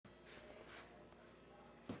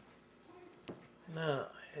Now,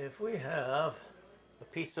 if we have a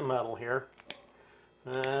piece of metal here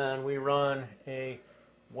and we run a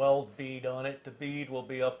weld bead on it, the bead will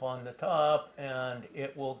be up on the top and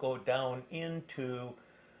it will go down into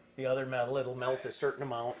the other metal. It'll melt a certain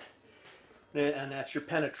amount, and that's your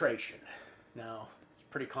penetration. Now, it's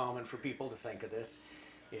pretty common for people to think of this.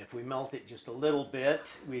 If we melt it just a little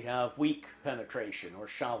bit, we have weak penetration or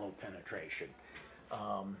shallow penetration.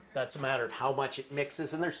 That's a matter of how much it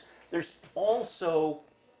mixes, and there's also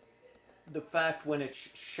the fact when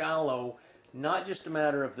it's shallow, not just a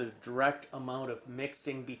matter of the direct amount of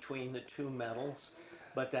mixing between the two metals,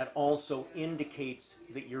 but that also indicates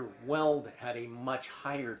that your weld had a much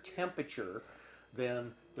higher temperature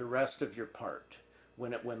than the rest of your part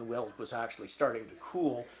when the weld was actually starting to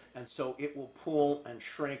cool, and so it will pull and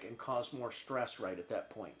shrink and cause more stress right at that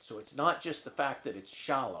point. So it's not just the fact that it's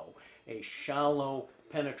shallow. A shallow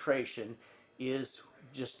penetration is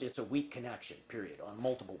just, it's a weak connection, period, on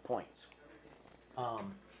multiple points.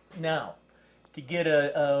 Now, to get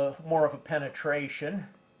a more of a penetration,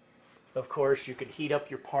 of course, you could heat up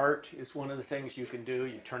your part is one of the things you can do.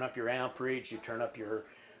 You turn up your amperage, you turn up your,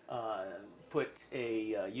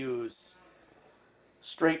 use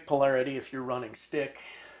straight polarity if you're running stick.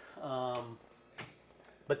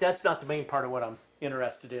 But that's not the main part of what I'm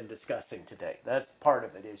interested in discussing today. That's part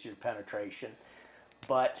of it, is your penetration.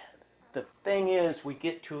 But the thing is, we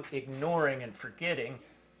get to ignoring and forgetting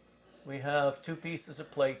we have two pieces of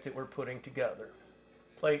plate that we're putting together.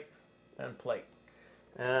 Plate and plate.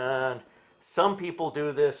 And some people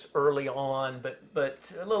do this early on,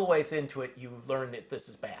 but a little ways into it, you learn that this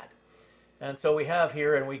is bad. And so we have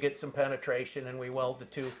here, and we get some penetration, and we weld the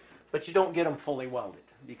two, but you don't get them fully welded,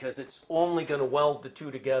 because it's only going to weld the two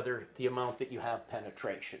together the amount that you have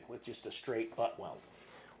penetration with just a straight butt weld.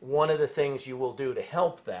 One of the things you will do to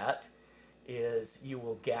help that is you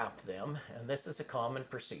will gap them, and this is a common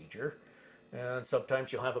procedure, and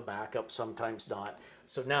sometimes you'll have a backup, sometimes not.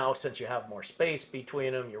 So now, since you have more space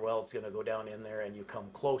between them, your weld's going to go down in there and you come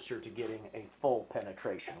closer to getting a full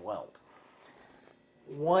penetration weld.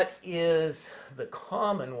 What is the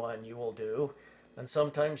common one you will do, and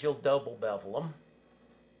sometimes you'll double bevel them,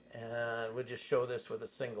 and we'll just show this with a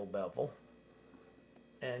single bevel,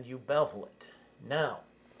 and you bevel it. Now,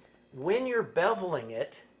 when you're beveling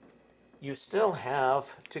it, you still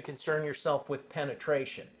have to concern yourself with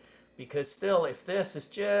penetration, because still, if this is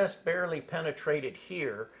just barely penetrated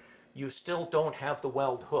here, you still don't have the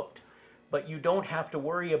weld hooked. But you don't have to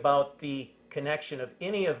worry about the connection of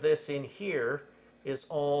any of this in here is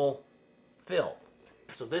all fill.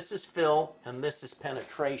 So this is fill and this is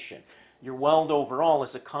penetration. Your weld overall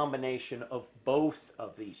is a combination of both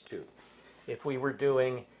of these two. If we were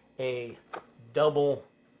doing a double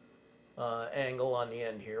angle on the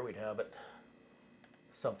end here, we'd have it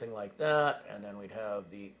something like that, and then we'd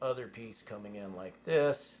have the other piece coming in like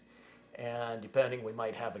this, and depending, we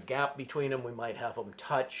might have a gap between them, we might have them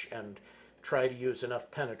touch and try to use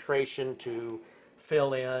enough penetration to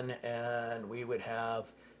fill in, and we would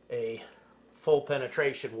have a full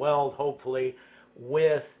penetration weld, hopefully,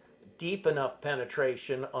 with deep enough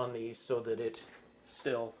penetration on these so that it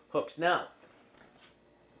still hooks. Now,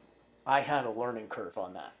 I had a learning curve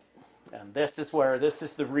on that. And this is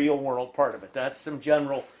the real world part of it. That's some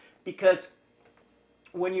general, because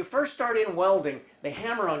when you first start in welding, they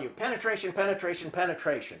hammer on you, penetration, penetration,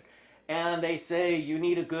 penetration. And they say you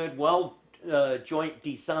need a good weld joint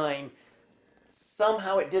design.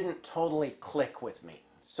 Somehow it didn't totally click with me.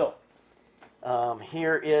 So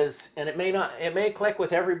here is, and it may click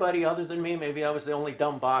with everybody other than me. Maybe I was the only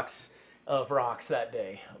dumb box of rocks that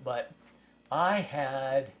day. But I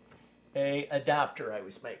had an adapter I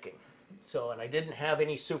was making. So, and I didn't have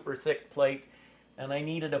any super thick plate, and I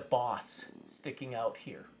needed a boss sticking out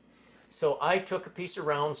here. So I took a piece of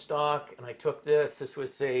round stock, and I took this. This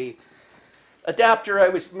was a adapter I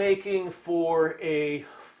was making for a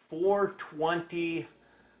 420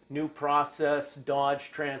 new process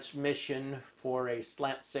Dodge transmission for a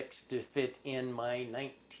slant 6 to fit in my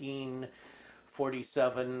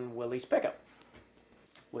 1947 Willys pickup,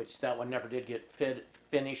 which that one never did get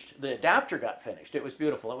finished. The adapter got finished. It was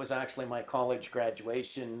beautiful. It was actually my college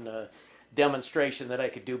graduation demonstration that I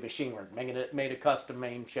could do machine work. Made a custom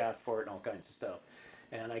main shaft for it and all kinds of stuff.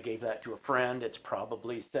 And I gave that to a friend. It's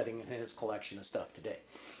probably sitting in his collection of stuff today.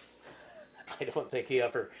 I don't think he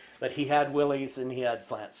ever, but he had Willys and he had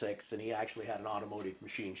Slant 6 and he actually had an automotive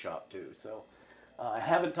machine shop too. So I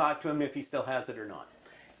haven't talked to him if he still has it or not.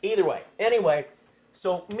 Either way, anyway,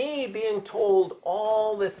 so me being told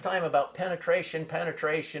all this time about penetration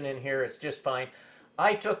in here is just fine.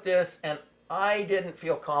 I took this and I didn't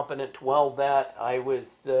feel competent to weld that. I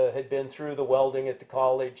was had been through the welding at the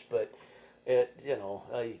college, but I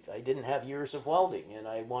didn't have years of welding, and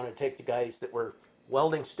I wanted to take the guys that were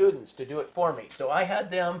welding students to do it for me. So I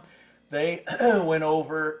had them. They went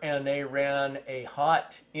over and they ran a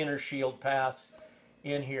hot inner shield pass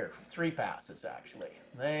in here, 3 passes actually.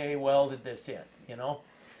 They welded this in, you know.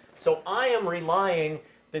 So I am relying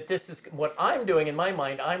that this is what I'm doing in my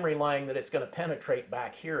mind. I'm relying that it's going to penetrate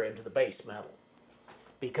back here into the base metal.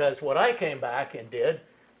 Because what I came back and did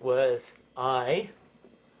was I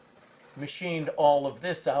machined all of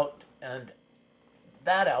this out and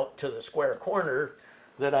that out to the square corner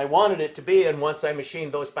that I wanted it to be, and once I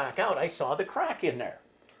machined those back out, I saw the crack in there.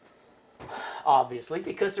 Obviously,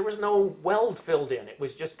 because there was no weld filled in. It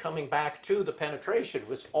was just coming back to the penetration. It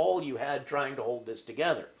was all you had trying to hold this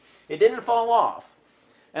together. It didn't fall off.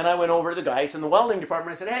 And I went over to the guys in the welding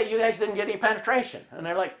department and said, hey, you guys didn't get any penetration. And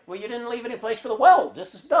they're like, well, you didn't leave any place for the weld.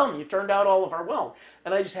 This is dumb. You turned out all of our weld.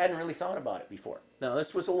 And I just hadn't really thought about it before. Now,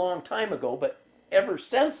 this was a long time ago, but ever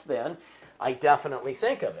since then, I definitely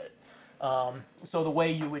think of it. So the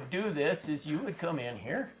way you would do this is you would come in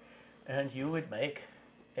here and you would make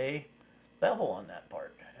a bevel on that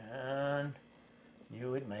part. And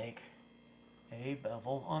you would make a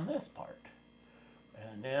bevel on this part.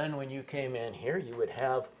 And then when you came in here, you would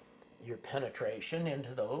have your penetration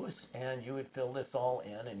into those, and you would fill this all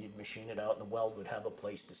in, and you'd machine it out, and the weld would have a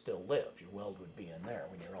place to still live. Your weld would be in there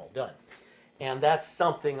when you're all done. And that's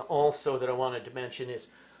something also that I wanted to mention is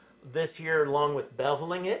this here, along with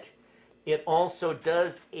beveling it, it also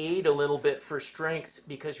does aid a little bit for strength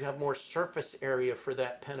because you have more surface area for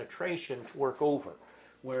that penetration to work over.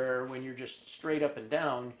 Where when you're just straight up and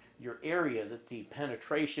down, your area that the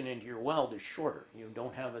penetration into your weld is shorter. You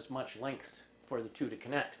don't have as much length for the two to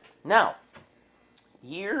connect. Now,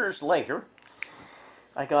 years later,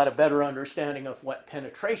 I got a better understanding of what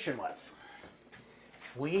penetration was.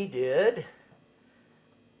 We did,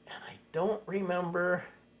 and I don't remember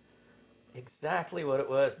exactly what it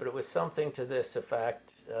was, but it was something to this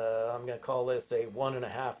effect. I'm going to call this a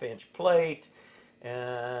 1.5 inch plate.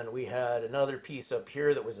 And we had another piece up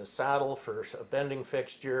here that was a saddle for a bending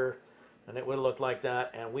fixture, and it would look like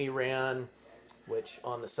that. And we ran, which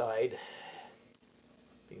on the side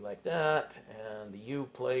be like that, and the U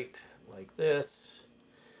plate like this.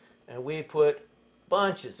 And we put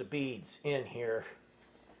bunches of beads in here.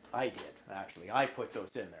 I did, actually. I put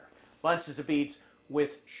those in there. Bunches of beads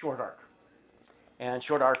with short arc. And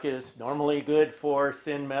short arc is normally good for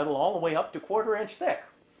thin metal all the way up to 1/4 inch thick.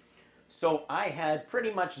 So I had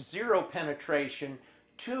pretty much 0 penetration,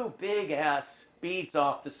 2 big ass beads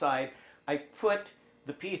off the side. I put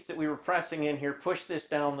the piece that we were pressing in here, pushed this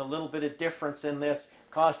down, the little bit of difference in this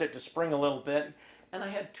caused it to spring a little bit. And I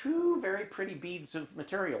had 2 very pretty beads of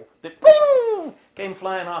material that boom, came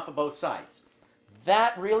flying off of both sides.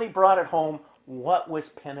 That really brought it home what was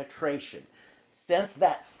penetration. Since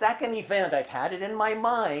that second event, I've had it in my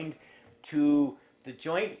mind to the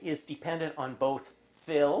joint is dependent on both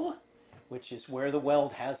fill, which is where the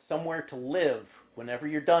weld has somewhere to live whenever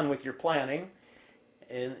you're done with your planning.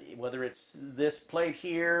 And whether it's this plate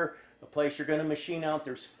here, a place you're going to machine out,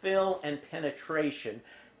 there's fill and penetration.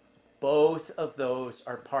 Both of those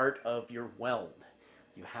are part of your weld.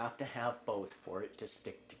 You have to have both for it to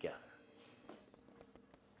stick together.